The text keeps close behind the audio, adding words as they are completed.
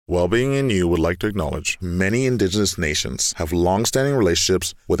Wellbeing and You would like to acknowledge many Indigenous nations have long-standing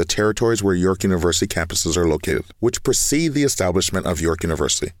relationships with the territories where York University campuses are located, which precede the establishment of York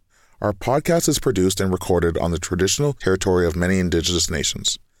University. Our podcast is produced and recorded on the traditional territory of many Indigenous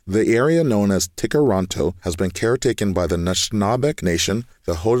nations. The area known as Tikaranto has been caretaken by the Anishinaabeg Nation,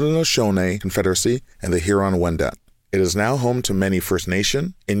 the Haudenosaunee Confederacy, and the Huron-Wendat. It is now home to many First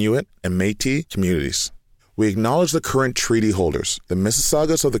Nation, Inuit, and Métis communities. We acknowledge the current treaty holders, the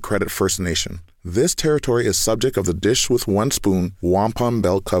Mississaugas of the Credit First Nation. This territory is subject of the Dish with One Spoon Wampum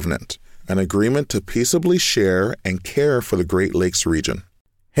Belt Covenant, an agreement to peaceably share and care for the Great Lakes region.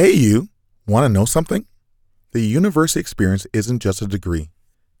 Hey you, want to know something? The university experience isn't just a degree.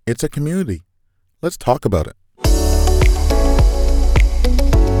 It's a community. Let's talk about it.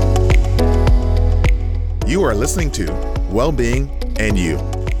 You are listening to Wellbeing and You,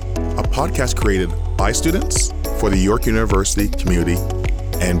 a podcast created by students for the York University community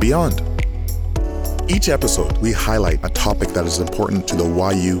and beyond. Each episode, we highlight a topic that is important to the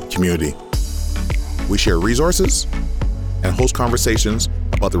YU community. We share resources and host conversations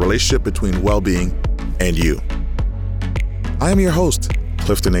about the relationship between well-being and you. I am your host,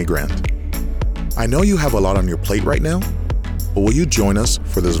 Clifton A. Grant. I know you have a lot on your plate right now, but will you join us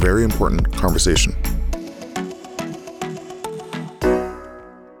for this very important conversation?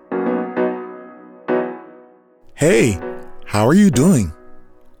 Hey, how are you doing?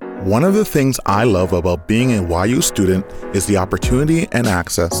 One of the things I love about being a YU student is the opportunity and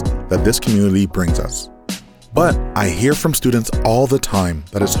access that this community brings us. But I hear from students all the time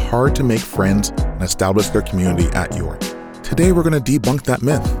that it's hard to make friends and establish their community at York. Today we're going to debunk that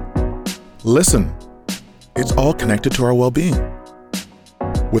myth. Listen, it's all connected to our well-being.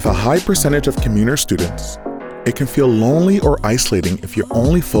 With a high percentage of commuter students, it can feel lonely or isolating if you're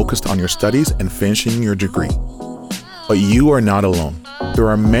only focused on your studies and finishing your degree. But you are not alone. There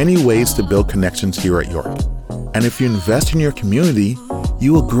are many ways to build connections here at York. And if you invest in your community,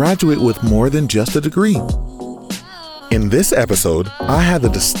 you will graduate with more than just a degree. In this episode, I had the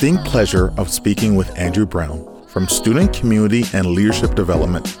distinct pleasure of speaking with Andrew Brown from Student Community and Leadership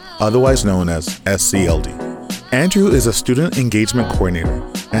Development, otherwise known as SCLD. Andrew is a student engagement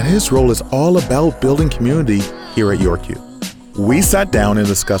coordinator, and his role is all about building community here at York U. We sat down and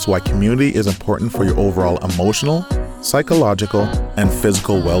discussed why community is important for your overall emotional, psychological, and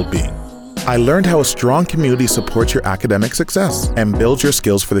physical well-being. I learned how a strong community supports your academic success and builds your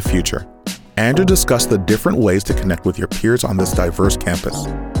skills for the future. Andrew discussed the different ways to connect with your peers on this diverse campus.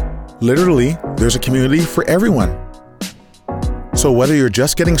 Literally, there's a community for everyone. So whether you're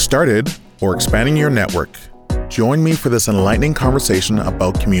just getting started or expanding your network, join me for this enlightening conversation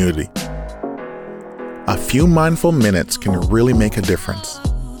about community. A few mindful minutes can really make a difference.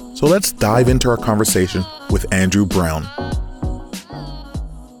 So let's dive into our conversation with Andrew Brown.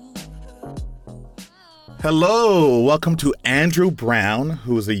 Hello, welcome to Andrew Brown,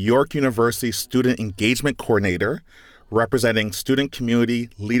 who is a York University Student Engagement Coordinator representing Student Community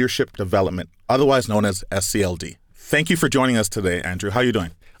Leadership Development, otherwise known as SCLD. Thank you for joining us today, Andrew. How are you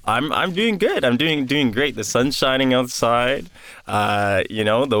doing? I'm doing good. I'm doing great. The sun's shining outside.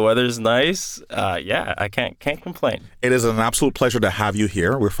 The weather's nice. I can't complain. It is an absolute pleasure to have you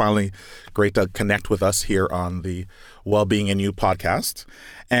here. We're finally great to connect with us here on the Wellbeing and You podcast.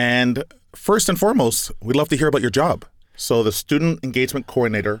 And first and foremost, we'd love to hear about your job. So the Student Engagement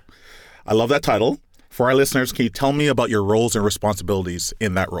Coordinator, I love that title. For our listeners, can you tell me about your roles and responsibilities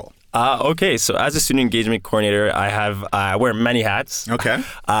in that role? Okay, so as a student engagement coordinator, I wear many hats. Okay.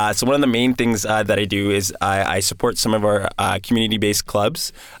 So one of the main things that I do is I support some of our community-based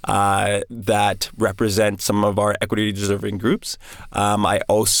clubs that represent some of our equity-deserving groups. I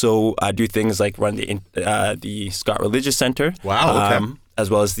also do things like run the Scott Religious Center. Wow, okay. As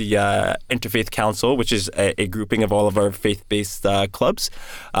well as the Interfaith Council, which is a grouping of all of our faith-based clubs.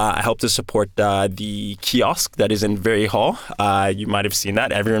 I help to support the kiosk that is in Very Hall. You might have seen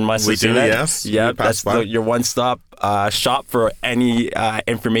that. Everyone must have seen that. Yes. Yeah, that's your one-stop shop for any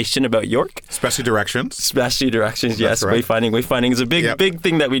information about York. Especially directions. Yes. Right. Wayfinding is a big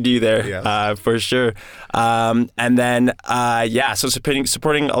thing that we do there, yes. For sure. So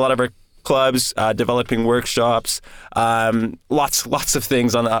supporting a lot of our clubs, developing workshops, lots of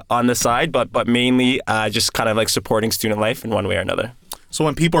things on the side, but mainly just kind of like supporting student life in one way or another. So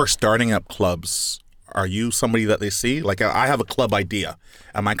when people are starting up clubs, are you somebody that they see? Like I have a club idea.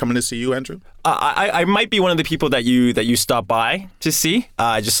 Am I coming to see you, Andrew? I might be one of the people that you stop by to see,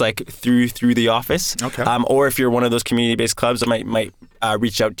 just like through the office. Okay. Or if you're one of those community-based clubs, I might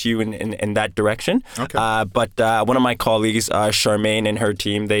reach out to you in that direction. Okay. But one of my colleagues, Charmaine, and her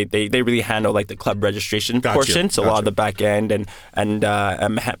team, they really handle like the club registration portion. So a lot of the back end and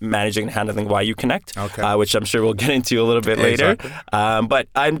managing and handling YU Connect, which I'm sure we'll get into a little bit later. Exactly. But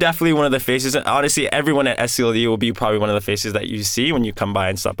I'm definitely one of the faces. And honestly, everyone at SCLD will be probably one of the faces that you see when you come by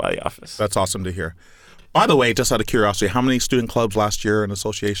and stop by the office. That's awesome to hear. By the way, just out of curiosity, how many student clubs last year and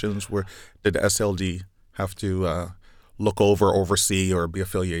associations did SLD have to look over, oversee, or be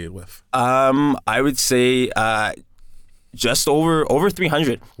affiliated with? I would say just over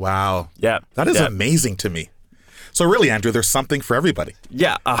 300. Wow. Yeah. That is amazing to me. So really, Andrew, there's something for everybody.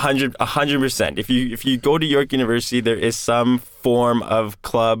 Yeah, 100%. If you go to York University, there is some form of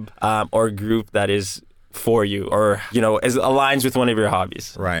club or group that is for you, or aligns with one of your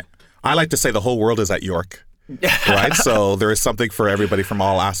hobbies. Right. I like to say the whole world is at York. Right? So there is something for everybody from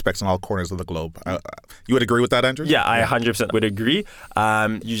all aspects and all corners of the globe. You would agree with that, Andrew? Yeah, I 100% would agree.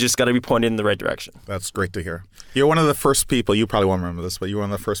 You just got to be pointed in the right direction. That's great to hear. You're one of the first people, you probably won't remember this, but you were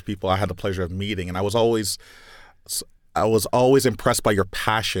one of the first people I had the pleasure of meeting. And I was always impressed by your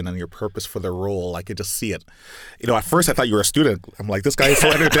passion and your purpose for the role. I could just see it. At first I thought you were a student. I'm like, this guy is so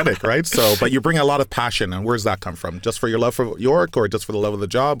energetic, right? So, but you bring a lot of passion. And where's that come from? Just for your love for York, or just for the love of the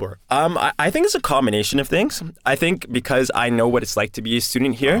job? Or I think it's a combination of things. I think because I know what it's like to be a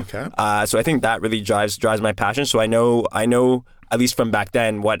student here. Okay. So I think that really drives my passion. So I know at least from back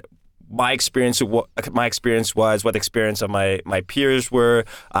then what my experience was, what the experience of my peers were.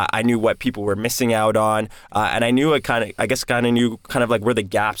 I knew what people were missing out on, and I knew knew like where the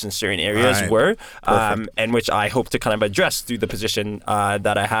gaps in certain areas were, and which I hope to kind of address through the position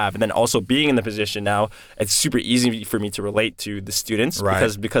that I have. And then also being in the position now, it's super easy for me to relate to the students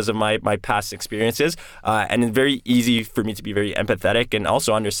because of my past experiences, and it's very easy for me to be very empathetic and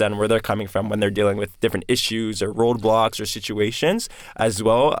also understand where they're coming from when they're dealing with different issues or roadblocks or situations as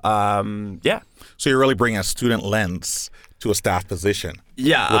well. So you're really bringing a student lens to a staff position.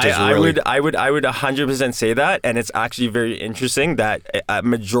 Yeah, I would 100% say that, and it's actually very interesting that a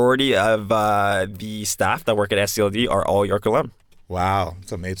majority of the staff that work at SCLD are all York alum. Wow,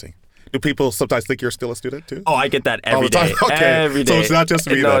 it's amazing. Do people sometimes think you're still a student too? Oh, I get that every day. Okay. Every day. So it's not just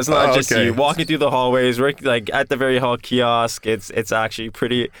me. No, it's not just okay. you. Walking through the hallways, like at the very hall kiosk, it's actually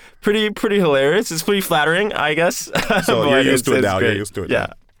pretty hilarious. It's pretty flattering, I guess. So you're used to it now. You're used to it. Yeah.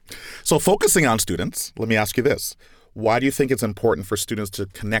 Now. So focusing on students, let me ask you this. Why do you think it's important for students to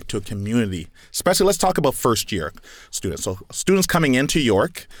connect to a community? Especially, let's talk about first-year students. So students coming into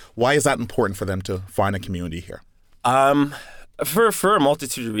York, why is that important for them to find a community here? For a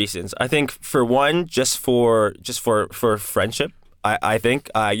multitude of reasons. I think for one, just for friendship. I think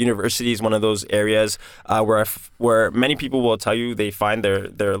university is one of those areas where many people will tell you they find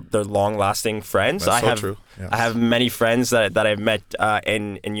their long-lasting friends. That's true. Yes. I have many friends that I've met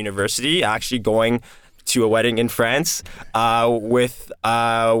in university, actually going to a wedding in France with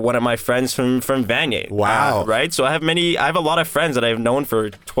one of my friends from Vanier. Wow. Right? So I have a lot of friends that I've known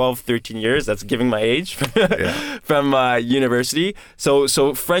for 12, 13 years. That's giving my age from university.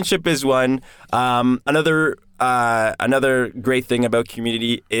 So friendship is one. Another great thing about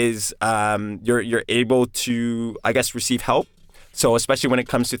community is you're able to, I guess, receive help. So especially when it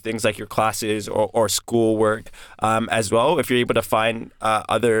comes to things like your classes or schoolwork as well, if you're able to find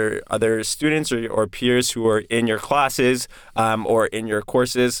other students or peers who are in your classes or in your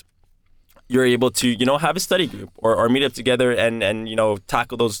courses, you're able to have a study group or meet up together and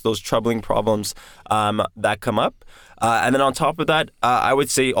tackle those troubling problems that come up. And then on top of that, I would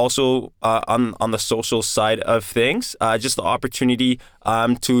say also on the social side of things, just the opportunity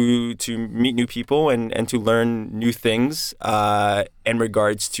to meet new people and to learn new things in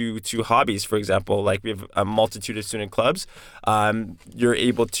regards to hobbies. For example, like we have a multitude of student clubs. You're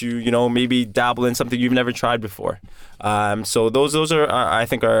able to maybe dabble in something you've never tried before. So those are I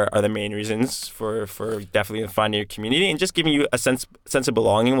think are the main reasons for definitely finding your community and just giving you a sense of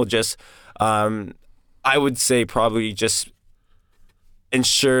belonging will just I would say probably just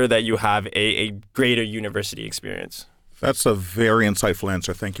ensure that you have a greater university experience. That's a very insightful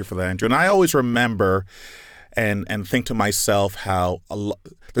answer. Thank you for that, Andrew. And I always remember and think to myself how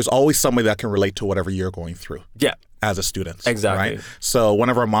there's always somebody that can relate to whatever you're going through. Yeah. As a student. Exactly. Right? So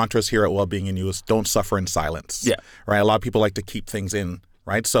one of our mantras here at Wellbeing in You is don't suffer in silence. Yeah. Right? A lot of people like to keep things in,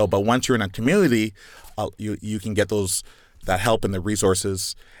 right? So, but once you're in a community, you can get that help and the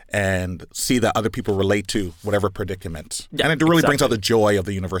resources and see that other people relate to whatever predicament. Yeah, and it really brings out the joy of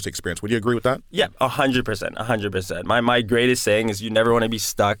the university experience. Would you agree with that? Yeah, 100%. 100%. My greatest saying is you never want to be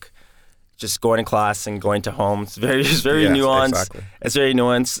stuck just going to class and going to home. It's very Yes, nuanced. exactly. It's very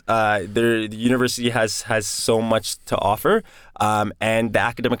nuanced. The university has so much to offer, and the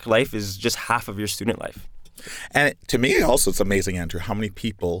academic life is just half of your student life. And to me, also, it's amazing, Andrew, how many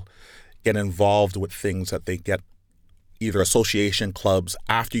people get involved with things that they get either association clubs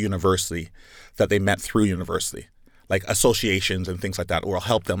after university that they met through university, like associations and things like that, will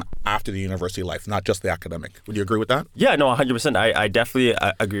help them after the university life, not just the academic. Would you agree with that? Yeah, no, 100%. I definitely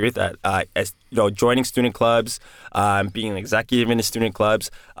agree with that. As you know, joining student clubs, being an executive in the student clubs,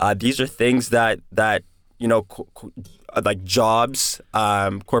 these are things that you know, like jobs,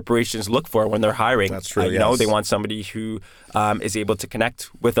 corporations look for when they're hiring. That's true. You know, they want somebody who is able to connect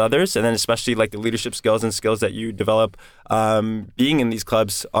with others, and then especially like the leadership skills and skills that you develop being in these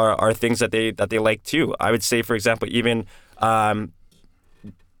clubs are things that they like too. I would say, for example, even a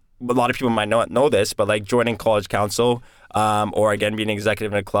lot of people might not know this, but like joining college council, or again being an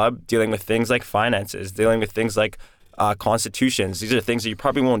executive in a club, dealing with things like finances, dealing with things like constitutions. These are things that you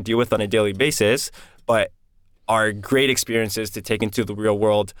probably won't deal with on a daily basis, but are great experiences to take into the real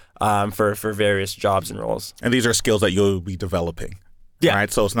world for various jobs and roles. And these are skills that you'll be developing. Yeah.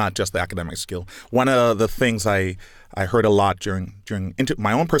 Right. So it's not just the academic skill. One of the things I heard a lot during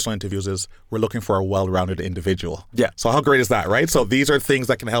my own personal interviews is we're looking for a well-rounded individual. Yeah. So how great is that, right? So these are things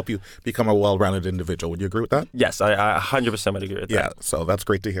that can help you become a well-rounded individual. Would you agree with that? Yes, I 100% would agree with that. Yeah. So that's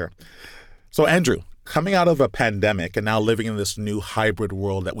great to hear. So Andrew, coming out of a pandemic and now living in this new hybrid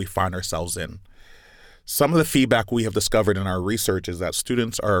world that we find ourselves in, some of the feedback we have discovered in our research is that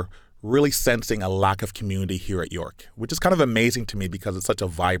students are really sensing a lack of community here at York, which is kind of amazing to me because it's such a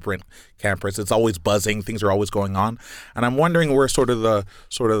vibrant campus. It's always buzzing. Things are always going on. And I'm wondering where sort of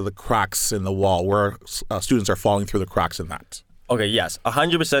the cracks in the wall, where students are falling through the cracks in that. Okay, yes,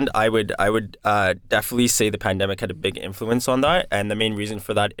 100%. I would definitely say the pandemic had a big influence on that, and the main reason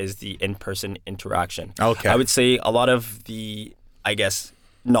for that is the in-person interaction. Okay. I would say a lot of the, I guess,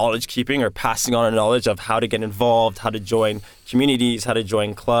 knowledge keeping or passing on a knowledge of how to get involved, how to join communities, how to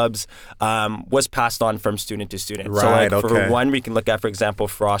join clubs, was passed on from student to student. Right, so like okay. for one, we can look at, for example,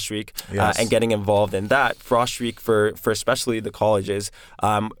 Frost Week, Yes. and getting involved in that. Frost Week for especially the colleges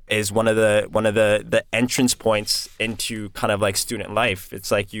is one of the entrance points into kind of like student life.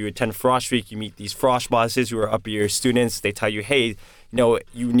 It's like you attend Frost Week, you meet these Frost bosses who are upper year students. They tell you, hey, you know,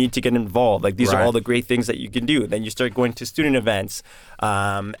 you need to get involved. Like these Right. are all the great things that you can do. Then you start going to student events,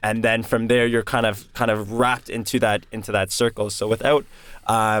 and then from there you're kind of wrapped into that circle. So without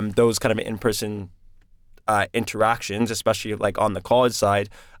those kind of in-person interactions, especially like on the college side,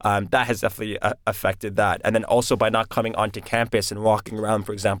 that has definitely affected that. And then also by not coming onto campus and walking around,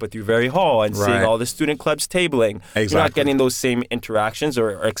 for example, through Very Hall and seeing Right. all the student clubs tabling, you're not Exactly. getting those same interactions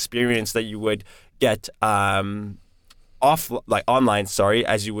or experience that you would get online,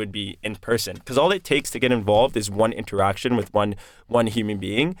 as you would be in person. Because all it takes to get involved is one interaction with one human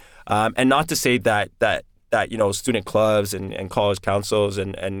being. And not to say that you know, student clubs and college councils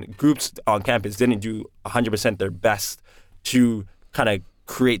and groups on campus didn't do 100% their best to kind of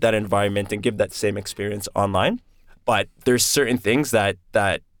create that environment and give that same experience online. But there's certain things that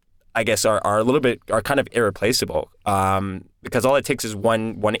I guess are kind of irreplaceable, because all it takes is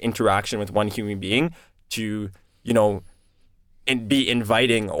one interaction with one human being to, you know, and be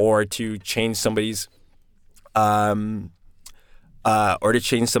inviting or to change somebody's Journey.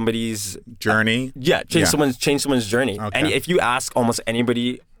 change someone's journey. Okay. And if you ask almost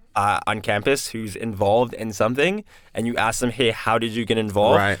anybody on campus who's involved in something, and you ask them, hey, how did you get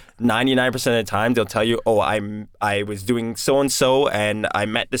involved? Right. 99% of the time they'll tell you, oh, I was doing so and so, and I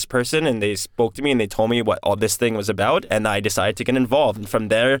met this person, and they spoke to me, and they told me what all this thing was about, and I decided to get involved. And from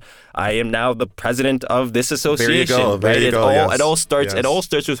there, I am now the president of this association. There you go. Yes. It all starts. Yes. It all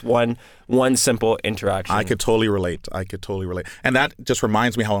starts with one simple interaction. I could totally relate. And that just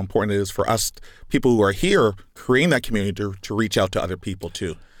reminds me how important it is for us, people who are here, creating that community to reach out to other people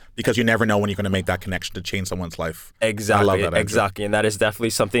too. Because you never know when you're going to make that connection to change someone's life. Exactly. I love that, Andrew. Exactly. And that is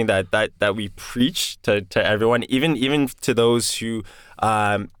definitely something that we preach to everyone, even to those who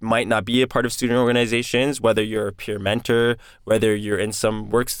might not be a part of student organizations, whether you're a peer mentor, whether you're in some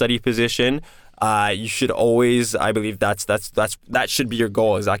work study position. You should always, I believe that should be your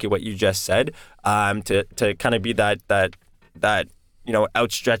goal, exactly what you just said, to kind of be that you know,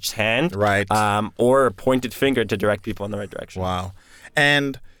 outstretched hand, Right. or a pointed finger to direct people in the right direction. Wow.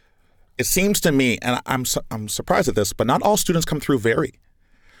 And it seems to me, and I'm surprised at this, but not all students come through Very,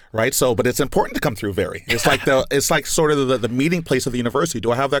 right? So, but it's important to come through Very. It's like sort of the meeting place of the university.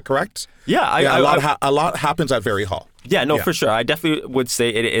 Do I have that correct? Yeah, A lot happens at Very Hall. Yeah, no, for sure. I definitely would say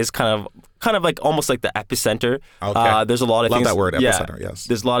it is kind of kind of like almost like the epicenter. Okay. There's a lot of Love things. that word, epicenter, yes.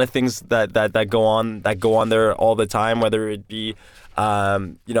 There's a lot of things that go on there all the time, whether it be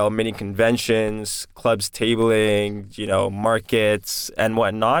mini conventions, clubs tabling, markets and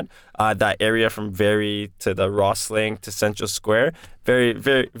whatnot. That area from Very to the Rosling to Central Square, very,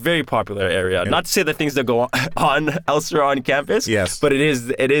 very, very popular area. Not to say the things that go on elsewhere on campus, yes, but it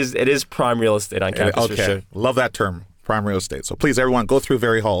is prime real estate on campus for sure. Love that term. Prime real estate. So please, everyone, go through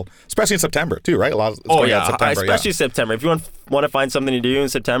Very Hall, especially in September too, right? Especially September. If you want to find something to do in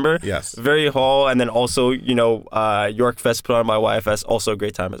September, yes, Very Hall, and then also York Fest put on by YFS, also a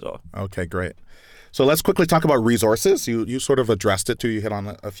great time as well. Okay, great. So let's quickly talk about resources. You sort of addressed it too. You hit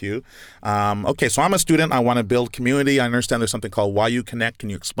on a few. Okay, so I'm a student. I want to build community. I understand there's something called YU Connect. Can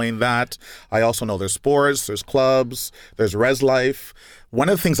you explain that? I also know there's sports, there's clubs, there's Res Life. One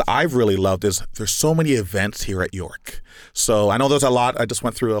of the things I've really loved is there's so many events here at York. So I know there's a lot. I just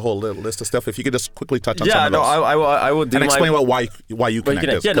went through a whole little list of stuff. If you could just quickly touch on some of those. I will do and explain what YU Connect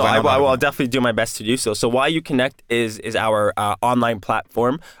is. Yeah, I'll definitely do my best to do so. So YU Connect is our online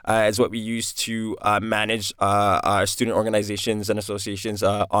platform. Is what we use to manage our student organizations and associations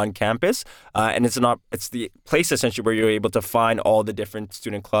on campus. And it's the place essentially where you're able to find all the different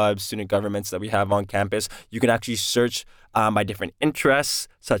student clubs, student governments that we have on campus. You can actually search by different interests,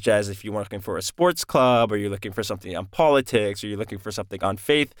 such as if you're looking for a sports club, or you're looking for something on politics, or you're looking for something on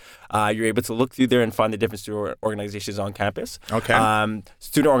faith, you're able to look through there and find the different student organizations on campus. Okay.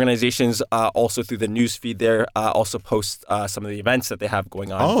 Student organizations also through the news feed there also post some of the events that they have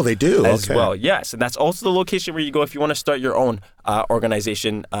going on. Oh, they do? As well, yes. And that's also the location where you go if you want to start your own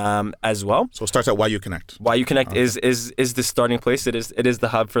organization as well. So it starts at YU Connect. YU Connect is the starting place. It is the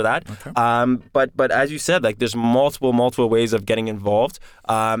hub for that. Okay. But as you said, like there's multiple ways of getting involved.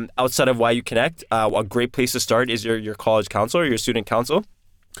 Outside of YU Connect, a great place to start is your college council or your student council.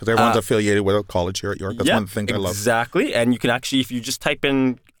 Because everyone's affiliated with a college here at York. That's one of the things I love. Exactly. And you can actually, if you just type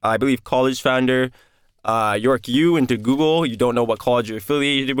in, I believe, college founder York U into Google, you don't know what college you're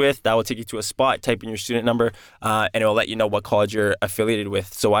affiliated with, that will take you to a spot, type in your student number, and it will let you know what college you're affiliated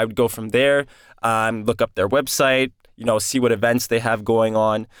with. So I would go from there, look up their website, see what events they have going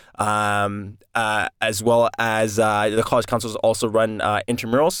on, as well as the college councils also run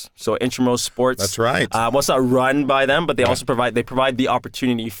intramurals, so intramural sports. That's right. Well, it's not run by them, but they also provide the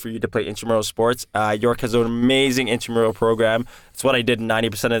opportunity for you to play intramural sports. York has an amazing intramural program. It's what I did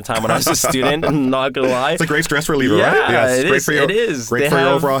 90% of the time when I was a student. I'm not gonna lie. It's a great stress reliever, right? Yeah, it is. Great for your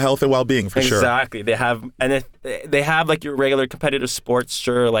overall health and well-being, for sure. Exactly. They have like your regular competitive sports,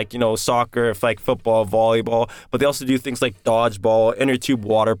 sure, like soccer, like football, volleyball, but they also do things like dodgeball, inner tube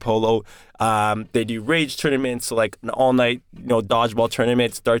water polo. They do rage tournaments, so like an all-night, dodgeball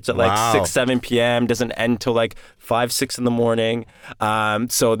tournament starts at like 6, 7 p.m., doesn't end till like 5, 6 in the morning.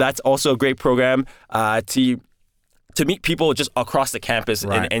 So that's also a great program to meet people just across the campus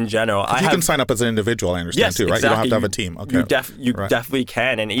in general. You can sign up as an individual, I understand, too, right? Exactly. You don't have to have a team. Okay. You definitely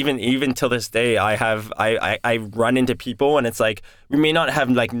can. And even till this day, I run into people, and it's like, we may not have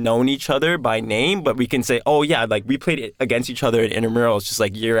like known each other by name, but we can say, oh yeah, like we played against each other in intramurals just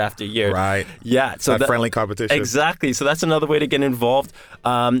like year after year. Right. Yeah. So that friendly competition. Exactly. So that's another way to get involved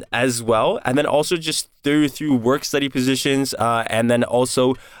as well. And then also just through work study positions, and then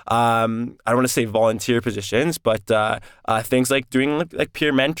also I don't want to say volunteer positions, but things like doing like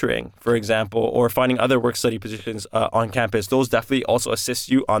peer mentoring, for example, or finding other work study positions on campus. Those definitely also assist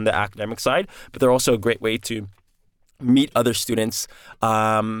you on the academic side, but they're also a great way to meet other students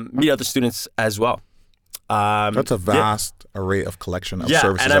as well. That's a vast array of collection of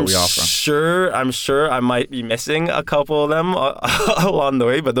services that we offer. I'm sure I might be missing a couple of them along the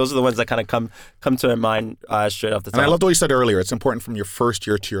way, but those are the ones that kind of come to my mind straight off the top. And I loved what you said earlier. It's important from your first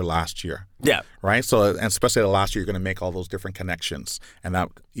year to your last year. Yeah. Right? So, and especially the last year, you're going to make all those different connections, and that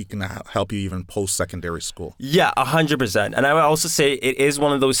can help you even post-secondary school. Yeah, 100%. And I would also say it is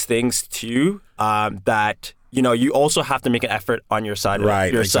one of those things too that you also have to make an effort on your side,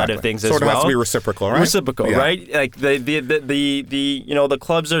 side of things as well. Sort of has to be reciprocal, right? Right? Like the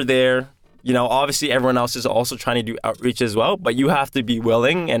clubs are there. Obviously everyone else is also trying to do outreach as well, but you have to be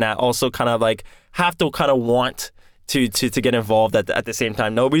willing and also kind of like have to kind of want to get involved at the same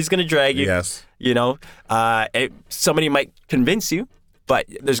time. Nobody's going to drag you. Yes. Somebody might convince you, but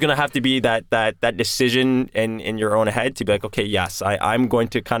there's going to have to be that decision in your own head to be like, okay, yes, I'm going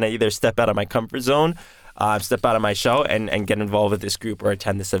to kind of either step out of my comfort zone, step out of my shell and get involved with this group or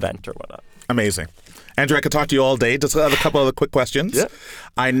attend this event or whatnot. Amazing. Andrew, I could talk to you all day. Just a couple of quick questions. Yeah.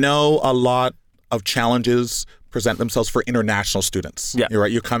 I know a lot of challenges present themselves for international students. Yeah. You're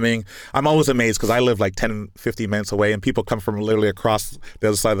right. You're coming. I'm always amazed because I live like 10, 15 minutes away and people come from literally across the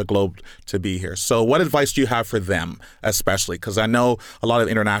other side of the globe to be here. So what advice do you have for them, especially? Because I know a lot of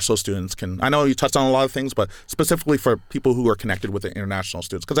international students I know you touched on a lot of things, but specifically for people who are connected with the international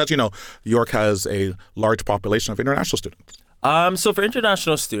students. Because as you know, York has a large population of international students. So for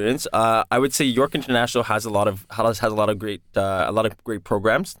international students, I would say York International has a lot of great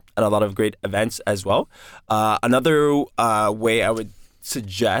programs and a lot of great events as well. Another way I would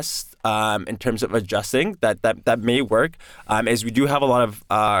suggest in terms of adjusting that may work is we do have a lot of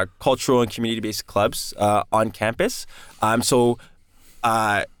cultural and community-based clubs on campus. So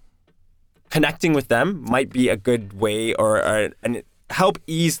connecting with them might be a good way or help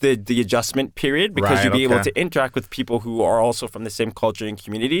ease the adjustment period, because you'll be able to interact with people who are also from the same culture and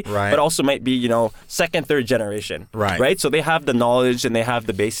community, but also might be, second, third generation, right? So they have the knowledge and they have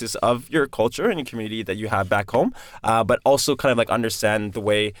the basis of your culture and your community that you have back home, but also kind of like understand the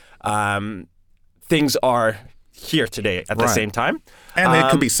way things are here today at the same time. And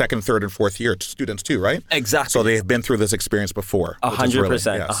it could be second, third, and fourth year students too, right? Exactly. So they've been through this experience before.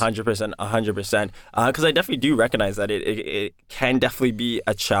 100%, 100%. Because I definitely do recognize that it can definitely be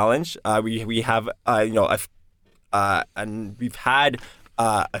a challenge. We have, and we've had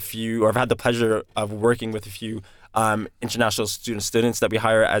I've had the pleasure of working with a few international students that we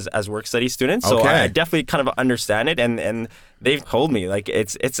hire as work study students. So I definitely kind of understand it, and they've told me like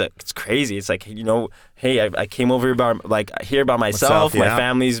it's crazy. It's like, hey, I came over here by myself. My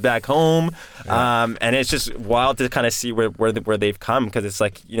family's back home, and it's just wild to kind of see where they've come, because it's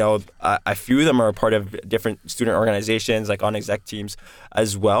like, a few of them are a part of different student organizations, like on exec teams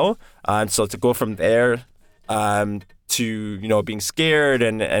as well. So to go from there to being scared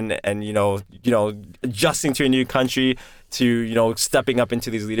and adjusting to a new country, to stepping up into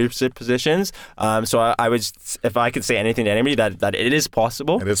these leadership positions. So I would, if I could say anything to anybody, that it is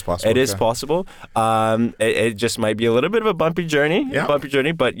possible. It is possible. It is possible. It just might be a little bit of a bumpy journey. But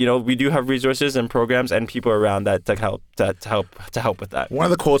we do have resources and programs and people around that to help with that. One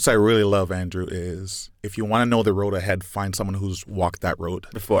of the quotes I really love, Andrew, is, if you want to know the road ahead, find someone who's walked that road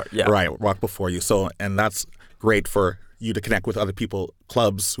before. Walk before you. So, and that's great for you to connect with other people,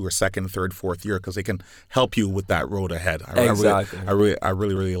 clubs who are second, third, fourth year, because they can help you with that road ahead. Exactly. I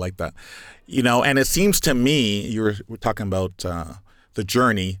really like that. And it seems to me we're talking about the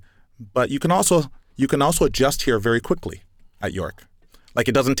journey, but you can also adjust here very quickly at York. Like,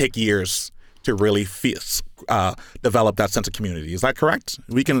 it doesn't take years to really develop that sense of community. Is that correct?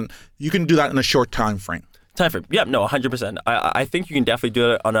 You can do that in a short time frame. Yeah, no, 100%. I think you can definitely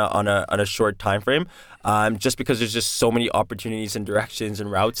do it on a short time frame, just because there's just so many opportunities and directions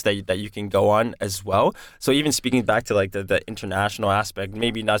and routes that you can go on as well. So even speaking back to like the international aspect,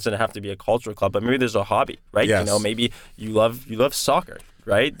 maybe not doesn't have to be a cultural club, but maybe there's a hobby, right? Yes. Maybe you love soccer.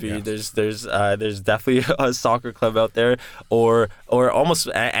 Right? Yes. There's definitely a soccer club out there, or almost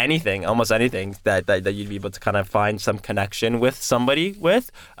anything that you'd be able to kind of find some connection with somebody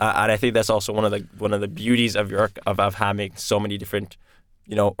with, and I think that's also one of the beauties of York of having so many different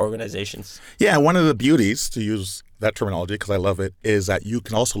organizations. Yeah, one of the beauties, to use that terminology because I love it, is that you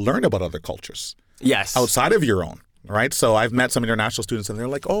can also learn about other cultures. Yes. Outside of your own. Right, so I've met some international students, and they're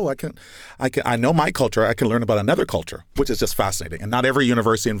like, "Oh, I know my culture. I can learn about another culture," which is just fascinating. And not every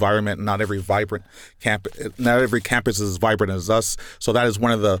university environment, not every campus is as vibrant as us. So that is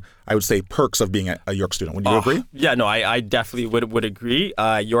one of the, I would say, perks of being a York student. Would you agree? Yeah, no, I definitely would agree.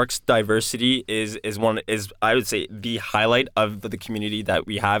 York's diversity is I would say the highlight of the community that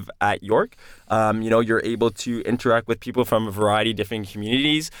we have at York. You're able to interact with people from a variety of different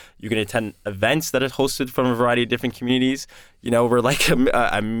communities. You can attend events that are hosted from a variety of different communities. We're like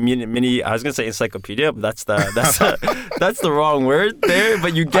a mini. I was gonna say encyclopedia, but that's the wrong word there.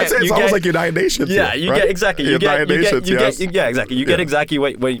 But you get it's almost like United Nations. Yeah, you get exactly. You get exactly. You get exactly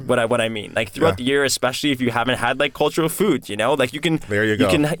what I mean. Like throughout the year, especially if you haven't had like cultural food, like you can. There you go.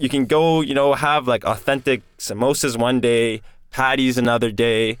 You can go. Have like authentic samosas one day, patties another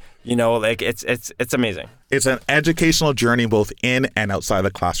day. It's amazing. It's an educational journey both in and outside the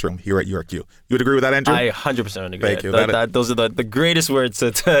classroom here at York U. You would agree with that, Andrew? I 100% agree. Thank you. Those are the greatest words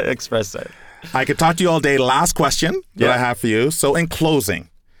to express that. I could talk to you all day. Last question that I have for you. So in closing,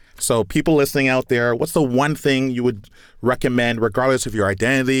 so people listening out there, what's the one thing you would recommend, regardless of your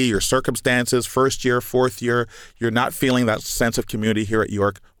identity, your circumstances, first year, fourth year, you're not feeling that sense of community here at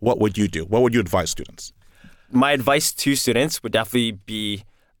York, what would you do? What would you advise students? My advice to students would definitely be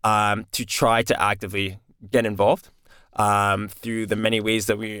to try to actively get involved. through the many ways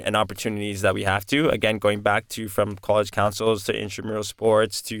and opportunities that we have to. Again, going back to from college councils to intramural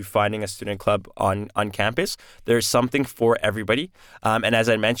sports to finding a student club on campus, there's something for everybody. And as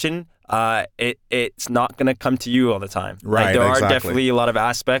I mentioned, it's not going to come to you all the time. Right, there exactly. are definitely a lot of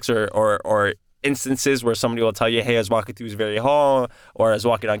aspects or instances where somebody will tell you, hey, I was walking through Very Hall, or I was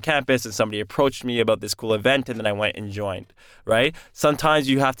walking on campus and somebody approached me about this cool event and then I went and joined, right? Sometimes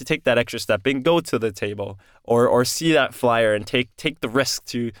you have to take that extra step and go to the table or see that flyer and take the risk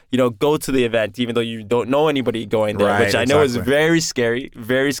to, go to the event even though you don't know anybody going there, Right, which I know is exactly.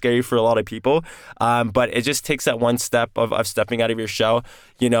 very scary for a lot of people. But it just takes that one step of stepping out of your shell,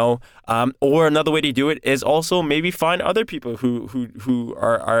 or another way to do it is also maybe find other people who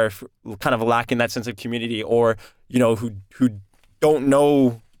are kind of lacking that sense of community, or who don't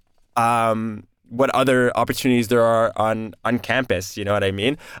know what other opportunities there are on campus. You know what I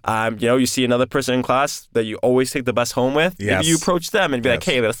mean? You see another person in class that you always take the bus home with. Yes. Maybe you approach them and be like,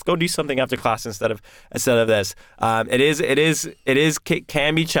 Yes. "Hey, let's go do something after class instead of this." It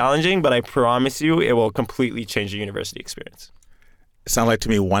can be challenging, but I promise you, it will completely change your university experience. It sounds like to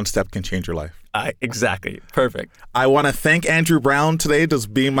me one step can change your life. Exactly. Perfect. I want to thank Andrew Brown today for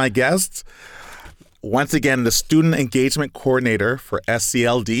being my guest. Once again, the Student Engagement Coordinator for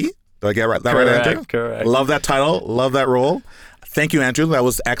SCLD. Did I get that right, Andrew? Correct. Love that title. Love that role. Thank you, Andrew. That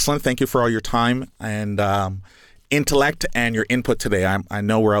was excellent. Thank you for all your time and intellect and your input today. I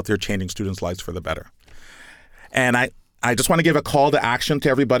know we're out there changing students' lives for the better. And I just want to give a call to action to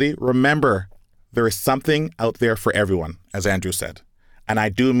everybody. Remember, there is something out there for everyone, as Andrew said. And I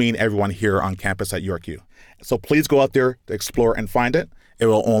do mean everyone here on campus at York U. So please go out there to explore and find it. It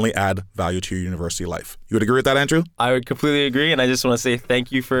will only add value to your university life. You would agree with that, Andrew? I would completely agree, and I just want to say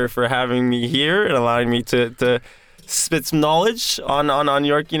thank you for having me here and allowing me to spit some knowledge on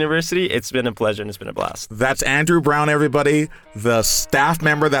York University. It's been a pleasure and it's been a blast. That's Andrew Brown, everybody, the staff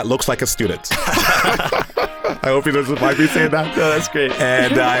member that looks like a student. I hope he doesn't mind me saying that. No, that's great.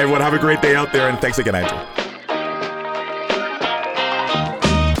 And everyone have a great day out there, and thanks again, Andrew.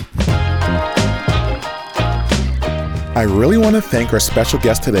 I really want to thank our special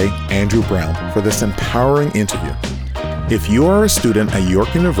guest today, Andrew Brown, for this empowering interview. If you are a student at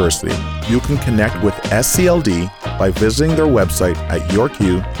York University, you can connect with SCLD by visiting their website at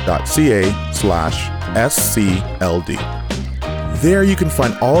yorku.ca/SCLD. There you can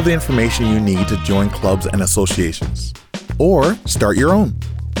find all the information you need to join clubs and associations, or start your own.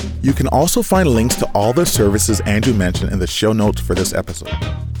 You can also find links to all the services Andrew mentioned in the show notes for this episode,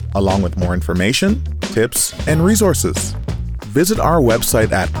 along with more information, tips, and resources. Visit our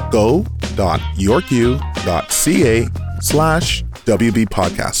website at go.yorku.ca/WB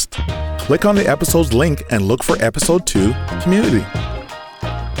podcast. Click on the episode's link and look for episode 2, Community.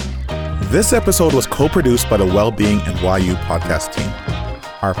 This episode was co-produced by the Wellbeing and YU podcast team.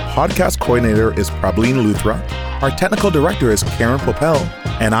 Our podcast coordinator is Prableen Luthra. Our technical director is Karen Popel,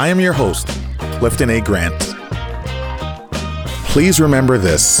 and I am your host, Clifton A. Grant. Please remember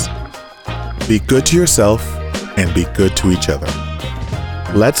this: be good to yourself and be good to each other.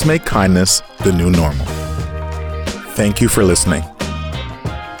 Let's make kindness the new normal. Thank you for listening.